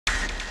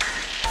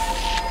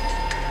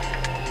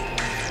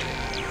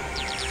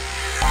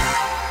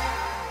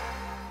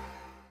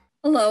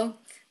Hello,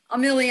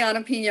 I'm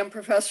Ileana Pina. I'm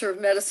professor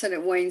of medicine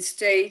at Wayne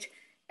State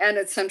and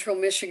at Central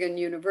Michigan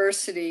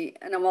University,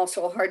 and I'm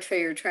also a heart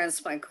failure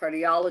transplant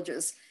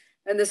cardiologist,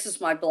 and this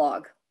is my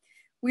blog.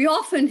 We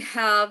often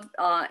have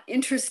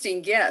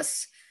interesting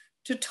guests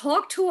to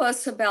talk to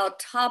us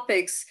about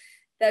topics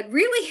that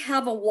really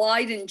have a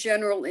wide and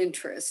general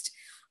interest.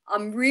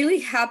 I'm really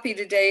happy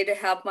today to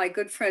have my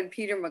good friend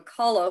Peter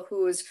McCullough,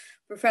 who is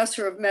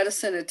professor of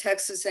medicine at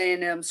Texas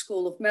A&M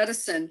School of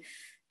Medicine,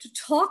 to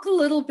talk a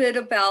little bit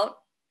about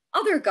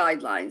other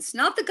guidelines,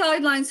 not the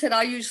guidelines that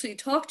I usually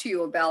talk to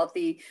you about,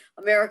 the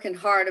American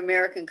Heart,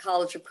 American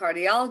College of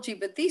Cardiology,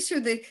 but these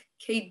are the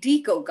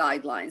Cadigo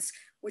guidelines,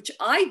 which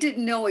I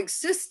didn't know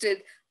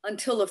existed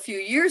until a few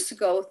years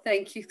ago,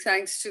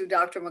 thanks to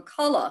Dr.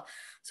 McCullough.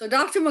 So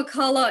Dr.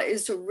 McCullough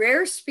is a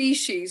rare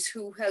species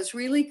who has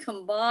really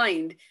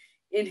combined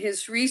in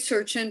his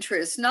research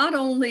interests, not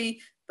only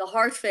the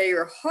heart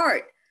failure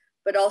heart,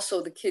 but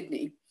also the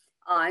kidney.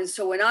 And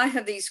so when I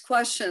have these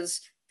questions,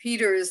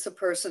 Peter is the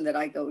person that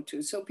I go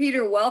to. So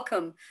Peter,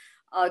 welcome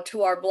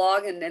to our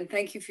blog and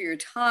thank you for your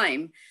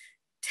time.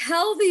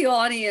 Tell the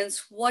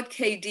audience what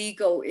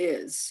Cadigo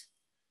is.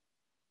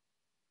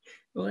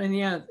 Well, and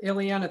yeah,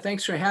 Ileana,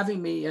 thanks for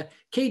having me.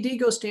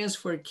 Cadigo stands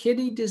for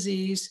Kidney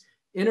Disease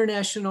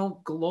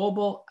International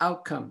Global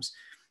Outcomes.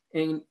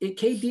 And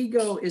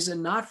Cadigo is a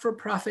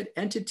not-for-profit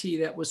entity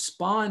that was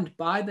spawned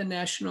by the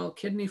National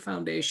Kidney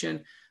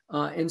Foundation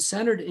and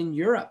centered in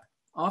Europe,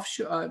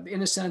 offshore,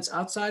 in a sense,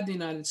 outside the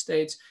United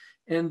States.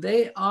 And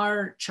they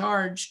are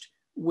charged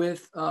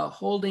with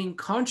holding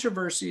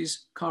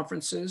controversies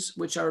conferences,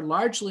 which are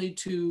largely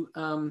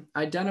to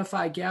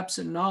identify gaps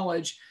in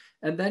knowledge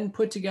and then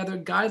put together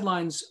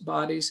guidelines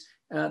bodies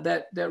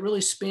that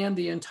really span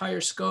the entire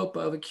scope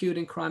of acute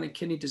and chronic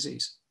kidney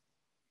disease.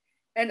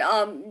 And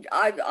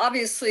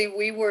obviously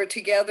we were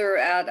together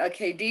at a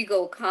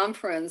Cadigo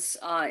conference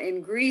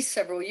in Greece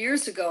several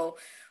years ago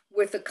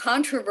with the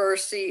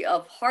controversy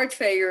of heart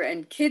failure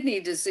and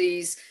kidney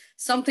disease,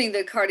 something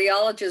that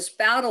cardiologists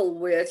battle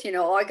with. You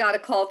know, I got to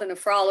call the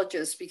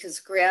nephrologist because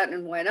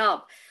creatinine went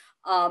up.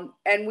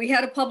 And we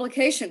had a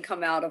publication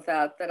come out of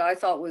that I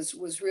thought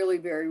was really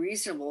very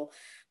reasonable.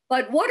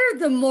 But what are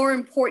the more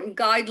important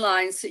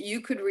guidelines that you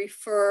could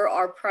refer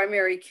our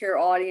primary care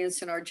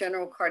audience and our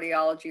general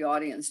cardiology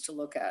audience to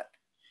look at?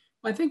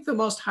 I think the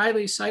most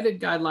highly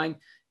cited guideline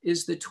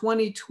is the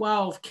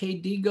 2012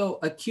 Cadigo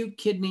Acute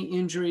Kidney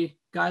Injury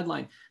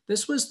Guideline.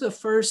 This was the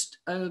first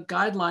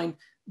guideline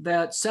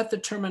that set the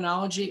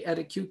terminology at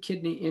acute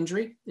kidney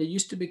injury. It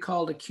used to be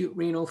called acute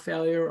renal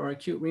failure or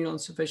acute renal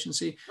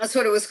insufficiency. That's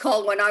what it was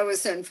called when I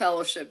was in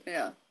fellowship,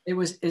 yeah.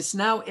 It's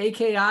now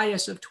AKI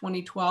as of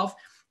 2012.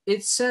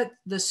 It set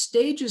the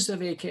stages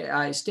of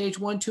AKI, stage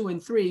 1, 2,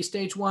 and 3.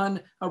 Stage 1,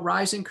 a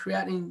rise in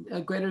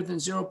creatinine greater than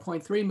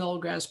 0.3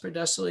 milligrams per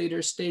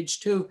deciliter.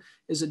 Stage 2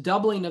 is a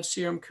doubling of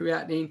serum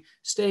creatinine.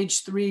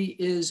 Stage 3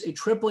 is a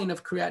tripling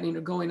of creatinine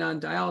or going on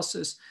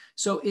dialysis.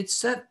 So it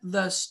set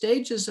the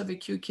stages of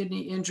acute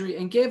kidney injury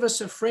and gave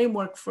us a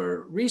framework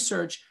for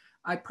research.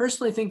 I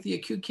personally think the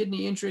acute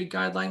kidney injury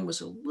guideline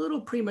was a little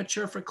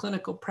premature for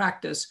clinical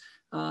practice.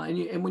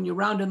 And when you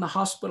round in the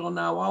hospital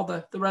now, all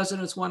the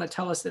residents want to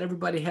tell us that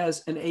everybody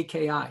has an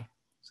AKI.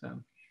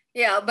 So.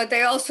 Yeah, but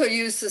they also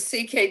use the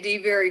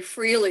CKD very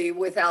freely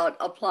without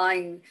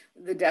applying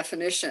the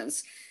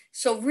definitions.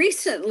 So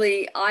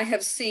recently, I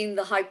have seen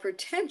the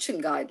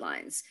hypertension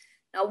guidelines.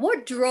 Now,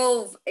 what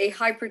drove a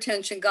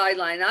hypertension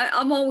guideline?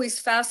 I'm always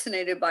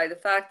fascinated by the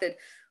fact that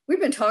we've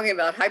been talking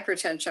about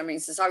hypertension. I mean,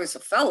 since I was a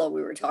fellow,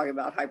 we were talking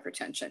about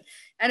hypertension.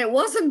 And it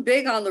wasn't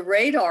big on the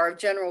radar of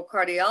general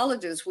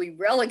cardiologists. We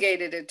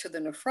relegated it to the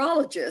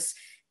nephrologists.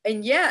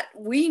 And yet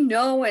we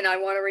know, and I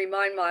want to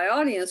remind my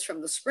audience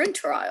from the SPRINT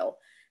trial,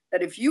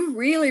 that if you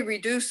really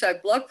reduce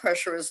that blood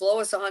pressure as low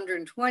as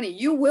 120,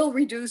 you will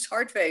reduce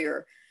heart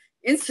failure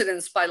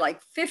incidence by like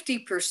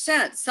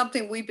 50%,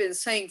 something we've been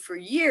saying for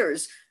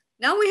years.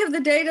 Now we have the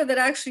data that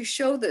actually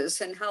show this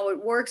and how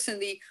it works in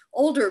the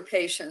older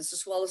patients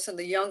as well as in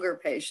the younger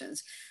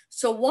patients.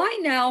 So why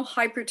now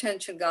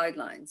hypertension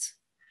guidelines?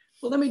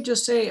 Well, let me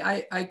just say,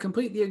 I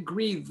completely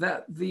agree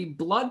that the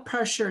blood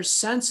pressure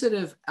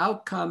sensitive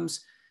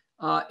outcomes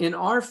in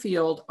our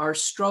field are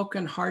stroke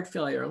and heart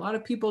failure. A lot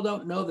of people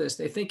don't know this.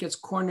 They think it's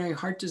coronary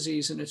heart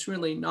disease, and it's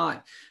really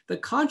not. The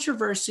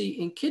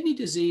controversy in kidney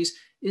disease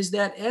is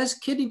that as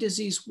kidney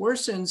disease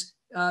worsens,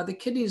 the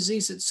kidney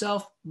disease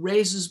itself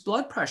raises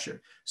blood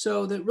pressure.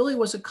 So there really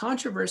was a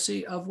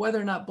controversy of whether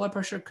or not blood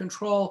pressure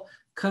control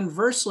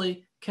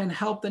conversely can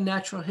help the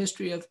natural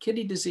history of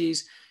kidney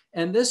disease.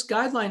 And this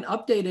guideline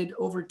updated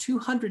over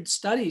 200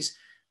 studies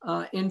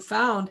and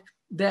found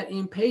that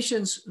in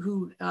patients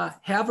who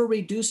have a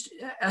reduced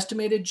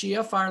estimated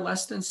GFR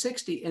less than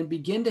 60 and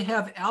begin to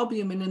have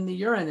albumin in the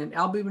urine and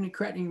albumin to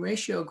creatinine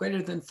ratio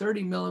greater than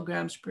 30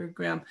 milligrams per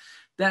gram,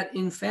 that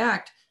in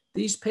fact,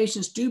 these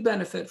patients do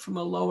benefit from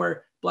a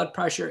lower blood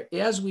pressure,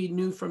 as we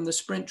knew from the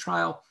SPRINT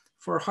trial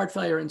for heart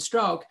failure and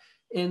stroke.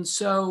 And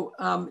so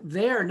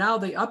there, now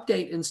the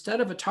update, instead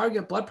of a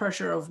target blood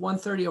pressure of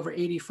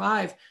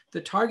 130/85,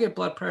 the target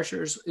blood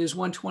pressure is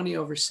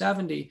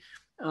 120/70.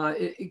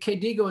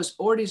 Cadigo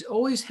has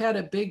always had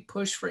a big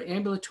push for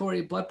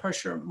ambulatory blood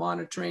pressure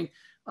monitoring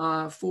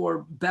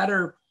for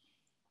better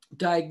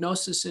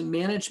diagnosis and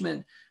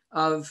management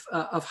of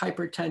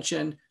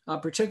hypertension,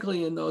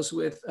 particularly in those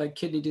with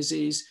kidney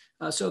disease.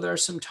 So there are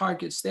some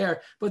targets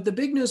there. But the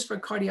big news for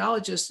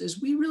cardiologists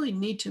is we really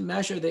need to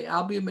measure the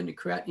albumin to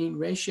creatinine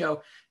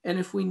ratio. And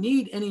if we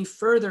need any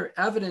further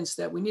evidence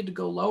that we need to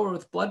go lower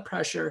with blood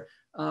pressure,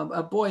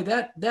 boy,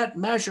 that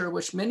measure,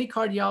 which many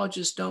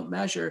cardiologists don't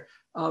measure,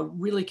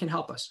 really can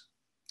help us.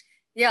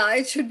 Yeah,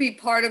 it should be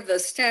part of the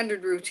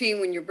standard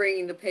routine when you're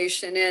bringing the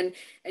patient in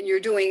and you're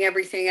doing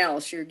everything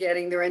else. You're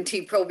getting their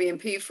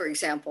NT-proBNP, for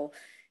example.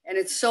 And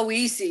it's so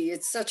easy.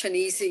 It's such an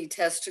easy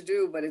test to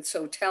do, but it's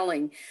so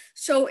telling.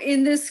 So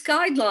in this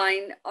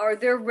guideline, are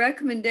there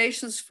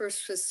recommendations for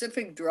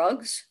specific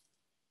drugs?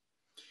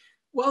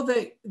 Well,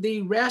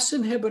 the RAS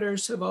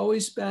inhibitors have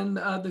always been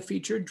the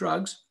featured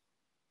drugs,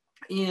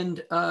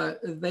 and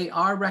they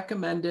are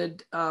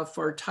recommended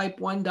for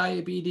type 1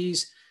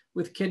 diabetes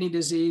with kidney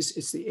disease.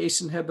 It's the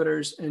ACE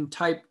inhibitors, and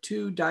type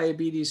 2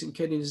 diabetes and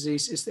kidney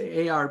disease is the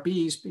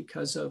ARBs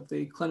because of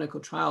the clinical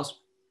trials.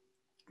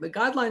 The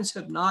guidelines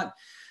have not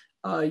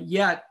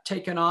yet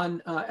taken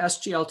on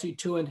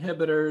SGLT2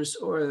 inhibitors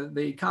or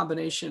the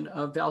combination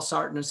of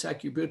valsartan and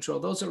sacubitril.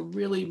 Those are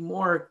really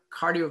more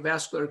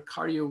cardiovascular,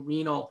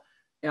 cardiorenal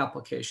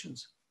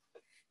applications.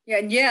 Yeah,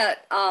 and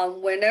yet,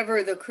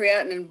 whenever the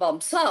creatinine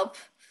bumps up,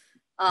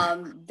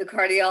 the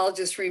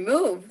cardiologists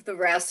remove the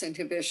RAS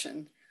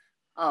inhibition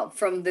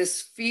from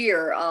this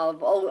fear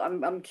of, oh,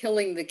 I'm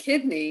killing the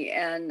kidney.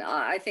 And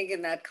I think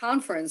in that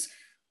conference,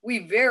 we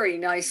very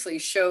nicely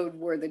showed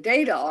where the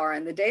data are,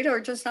 and the data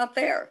are just not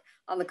there.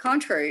 On the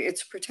contrary,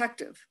 it's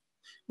protective.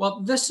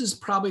 Well, this is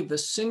probably the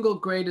single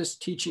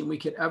greatest teaching we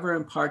could ever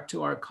impart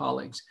to our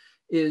colleagues,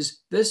 is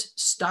this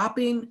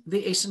stopping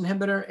the ACE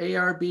inhibitor,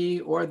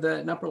 ARB, or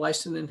the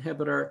neprilysin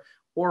inhibitor,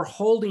 or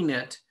holding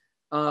it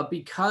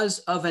because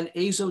of an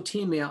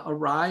azotemia, a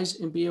rise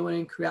in BUN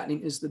and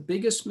creatinine, is the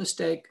biggest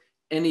mistake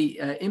any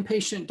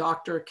inpatient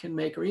doctor can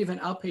make, or even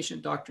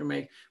outpatient doctor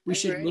make. We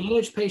should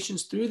manage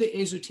patients through the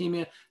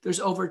azotemia. There's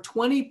over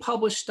 20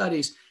 published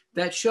studies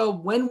that show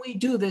when we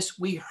do this,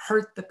 we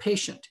hurt the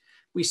patient.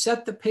 We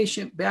set the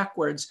patient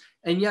backwards,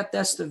 and yet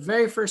that's the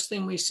very first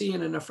thing we see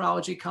in a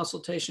nephrology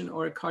consultation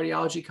or a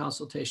cardiology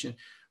consultation.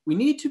 We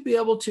need to be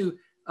able to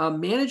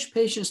manage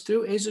patients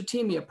through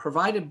azotemia,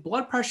 provided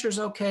blood pressure is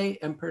okay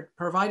and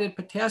provided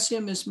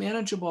potassium is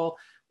manageable.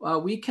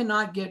 We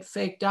cannot get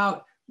faked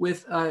out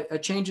with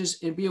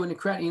changes in BUN and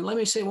creatinine. Let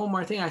me say one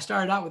more thing. I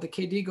started out with the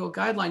Cadigo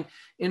guideline.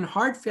 In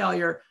heart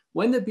failure,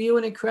 when the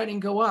BUN and creatinine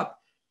go up,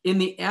 in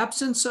the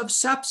absence of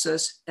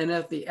sepsis and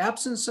of the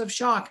absence of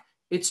shock,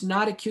 it's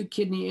not acute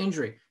kidney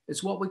injury.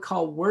 It's what we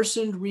call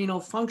worsened renal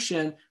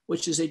function,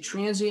 which is a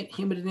transient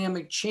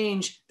hemodynamic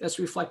change that's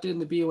reflected in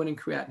the BUN and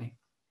creatinine.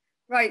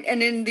 Right,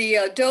 and in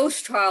the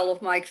dose trial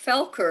of Mike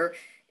Felker,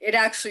 it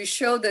actually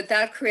showed that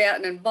that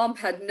creatinine bump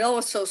had no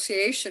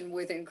association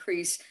with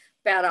increased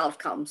bad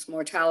outcomes,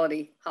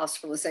 mortality,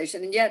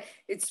 hospitalization, and yet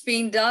it's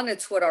being done.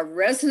 It's what our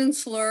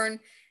residents learn,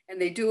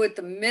 and they do it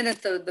the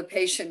minute the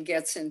patient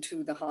gets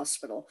into the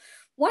hospital.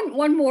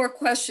 One more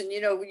question,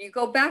 when you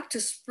go back to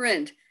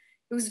Sprint,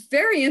 it was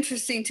very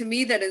interesting to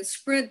me that in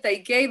Sprint, they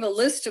gave a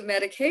list of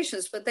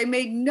medications, but they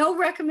made no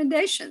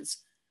recommendations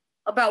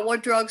about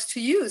what drugs to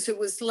use. It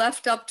was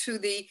left up to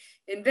the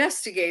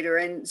investigator.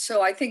 And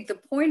so I think the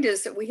point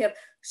is that we have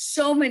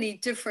so many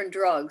different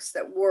drugs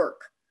that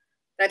work,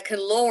 that can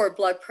lower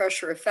blood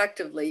pressure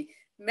effectively,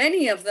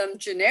 many of them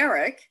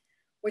generic,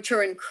 which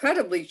are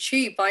incredibly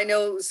cheap. I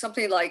know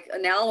something like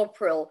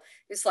enalapril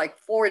is like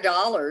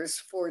 $4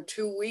 for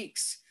 2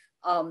 weeks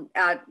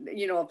at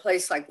a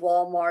place like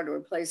Walmart or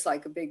a place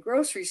like a big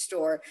grocery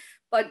store.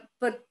 But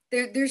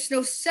there's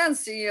no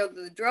sense,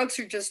 the drugs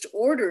are just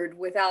ordered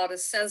without a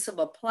sense of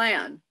a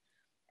plan.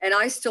 And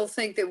I still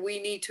think that we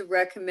need to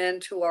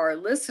recommend to our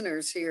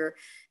listeners here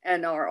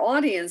and our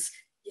audience,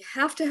 you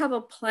have to have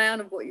a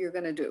plan of what you're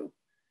going to do.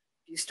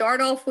 You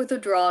start off with a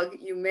drug,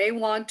 you may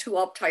want to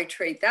up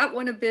titrate that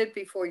one a bit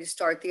before you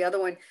start the other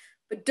one,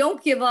 but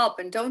don't give up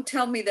and don't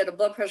tell me that a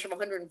blood pressure of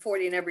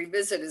 140 in every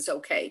visit is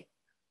okay,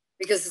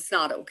 because it's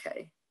not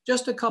okay.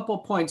 Just a couple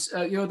points.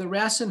 The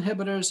RAS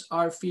inhibitors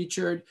are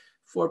featured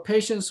for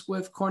patients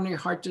with coronary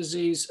heart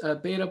disease.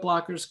 Beta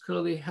blockers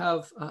clearly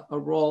have a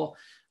role.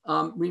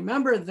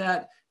 Remember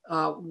that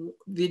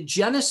the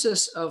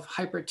genesis of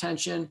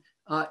hypertension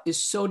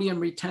is sodium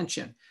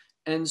retention.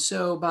 And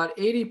so about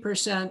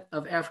 80%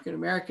 of African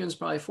Americans,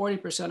 probably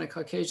 40% of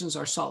Caucasians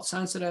are salt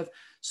sensitive.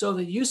 So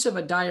the use of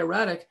a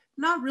diuretic,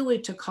 not really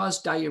to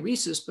cause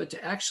diuresis, but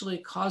to actually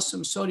cause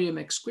some sodium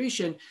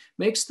excretion,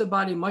 makes the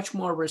body much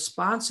more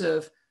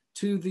responsive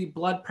to the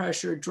blood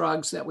pressure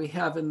drugs that we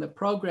have in the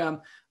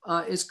program.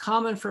 Is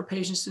common for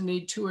patients to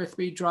need 2 or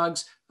 3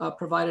 drugs,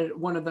 provided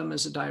one of them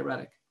is a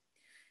diuretic.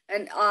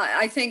 And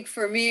I think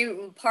for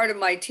me, part of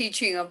my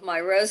teaching of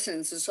my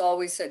residents is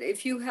always that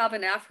if you have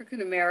an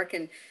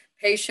African-American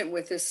patient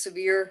with this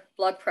severe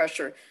blood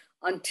pressure,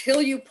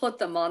 until you put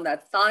them on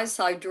that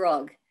thiazide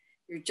drug,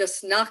 you're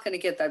just not going to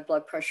get that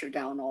blood pressure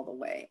down all the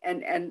way.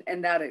 And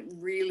that it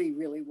really,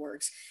 really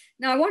works.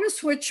 Now, I want to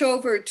switch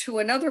over to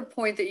another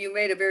point that you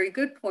made, a very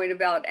good point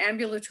about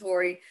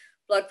ambulatory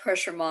blood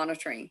pressure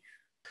monitoring.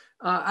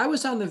 I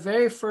was on the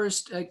very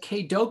first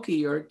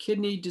KDOQI, or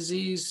Kidney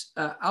Disease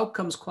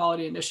Outcomes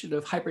Quality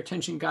Initiative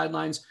Hypertension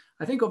Guidelines,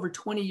 I think over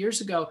 20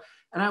 years ago.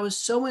 And I was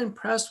so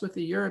impressed with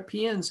the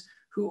Europeans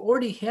who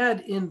already had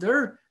in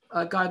their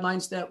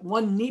guidelines that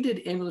one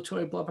needed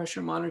ambulatory blood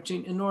pressure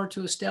monitoring in order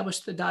to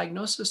establish the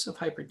diagnosis of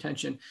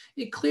hypertension.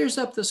 It clears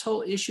up this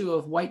whole issue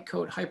of white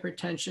coat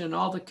hypertension and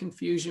all the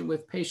confusion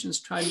with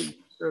patients trying to get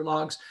their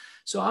logs.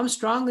 So I'm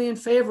strongly in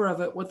favor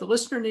of it. What the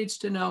listener needs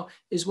to know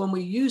is when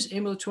we use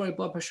ambulatory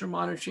blood pressure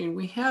monitoring,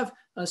 we have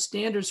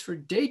standards for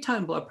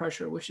daytime blood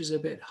pressure, which is a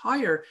bit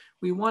higher.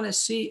 We want to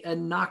see a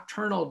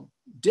nocturnal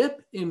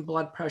dip in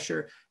blood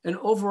pressure. And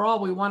overall,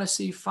 we want to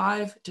see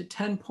 5 to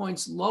 10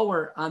 points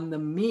lower on the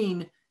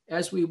mean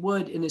as we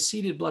would in a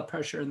seated blood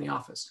pressure in the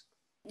office.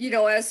 You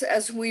know,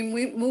 as we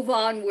move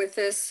on with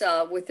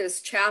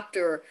this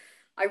chapter,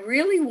 I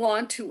really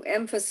want to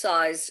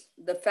emphasize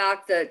the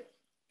fact that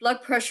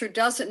blood pressure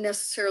doesn't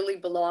necessarily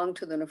belong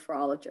to the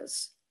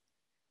nephrologist,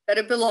 that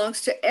it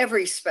belongs to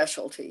every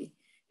specialty,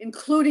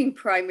 including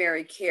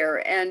primary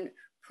care. And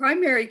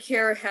primary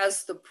care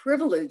has the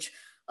privilege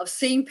of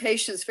seeing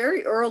patients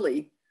very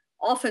early,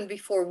 often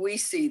before we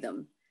see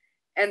them.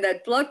 And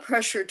that blood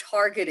pressure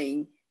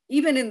targeting,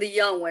 even in the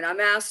young, when I'm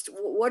asked,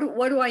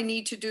 what do I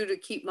need to do to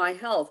keep my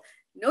health?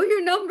 Know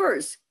your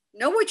numbers,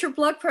 know what your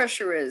blood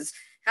pressure is,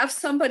 have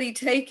somebody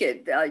take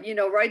it. You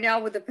know, right now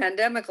with the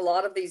pandemic, a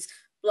lot of these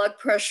blood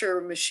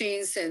pressure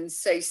machines in,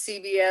 say,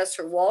 CVS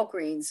or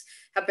Walgreens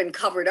have been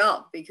covered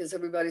up because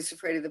everybody's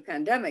afraid of the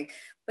pandemic.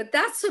 But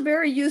that's a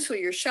very useful.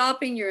 You're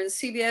shopping, you're in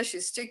CVS, you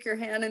stick your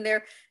hand in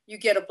there, you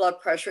get a blood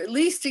pressure. At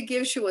least it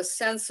gives you a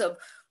sense of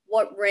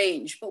what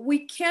range. But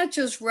we can't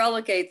just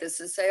relegate this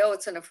and say, oh,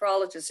 it's a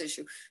nephrologist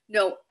issue.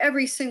 No,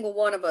 every single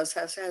one of us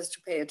has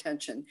to pay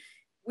attention.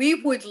 We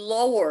would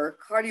lower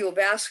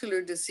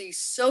cardiovascular disease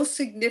so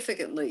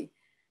significantly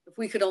if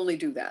we could only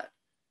do that.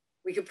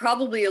 We could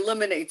probably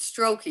eliminate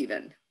stroke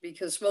even,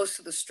 because most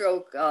of the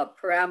stroke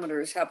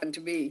parameters happen to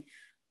be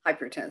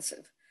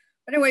hypertensive.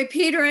 But anyway,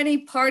 Peter, any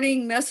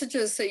parting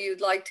messages that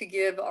you'd like to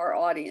give our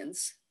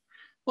audience?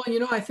 Well, you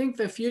know, I think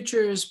the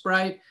future is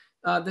bright.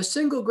 The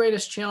single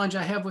greatest challenge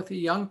I have with a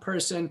young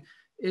person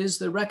is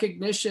the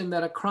recognition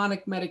that a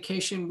chronic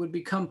medication would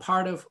become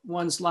part of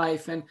one's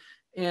life.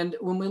 And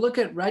when we look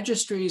at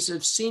registries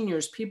of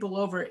seniors, people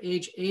over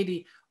age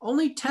 80,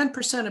 only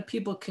 10% of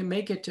people can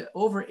make it to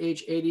over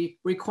age 80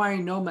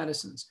 requiring no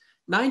medicines.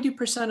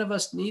 90% of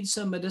us need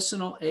some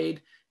medicinal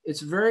aid. It's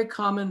very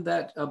common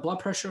that blood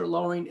pressure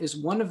lowering is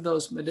one of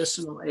those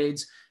medicinal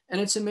aids. And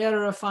it's a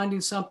matter of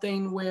finding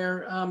something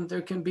where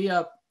there can be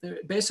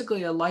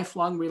basically a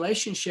lifelong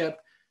relationship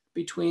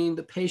between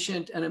the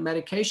patient and a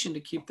medication to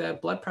keep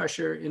that blood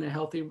pressure in a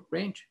healthy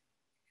range.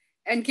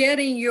 And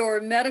getting your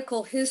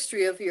medical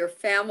history of your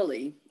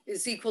family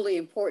is equally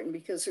important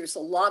because there's a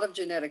lot of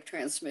genetic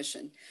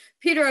transmission.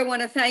 Peter, I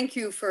want to thank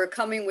you for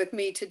coming with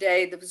me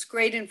today. That was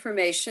great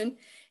information.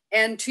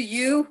 And to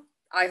you,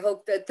 I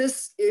hope that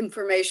this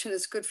information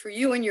is good for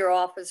you in your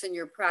office and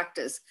your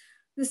practice.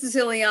 This is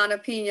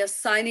Ileana Pina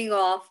signing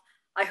off.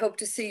 I hope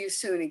to see you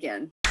soon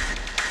again.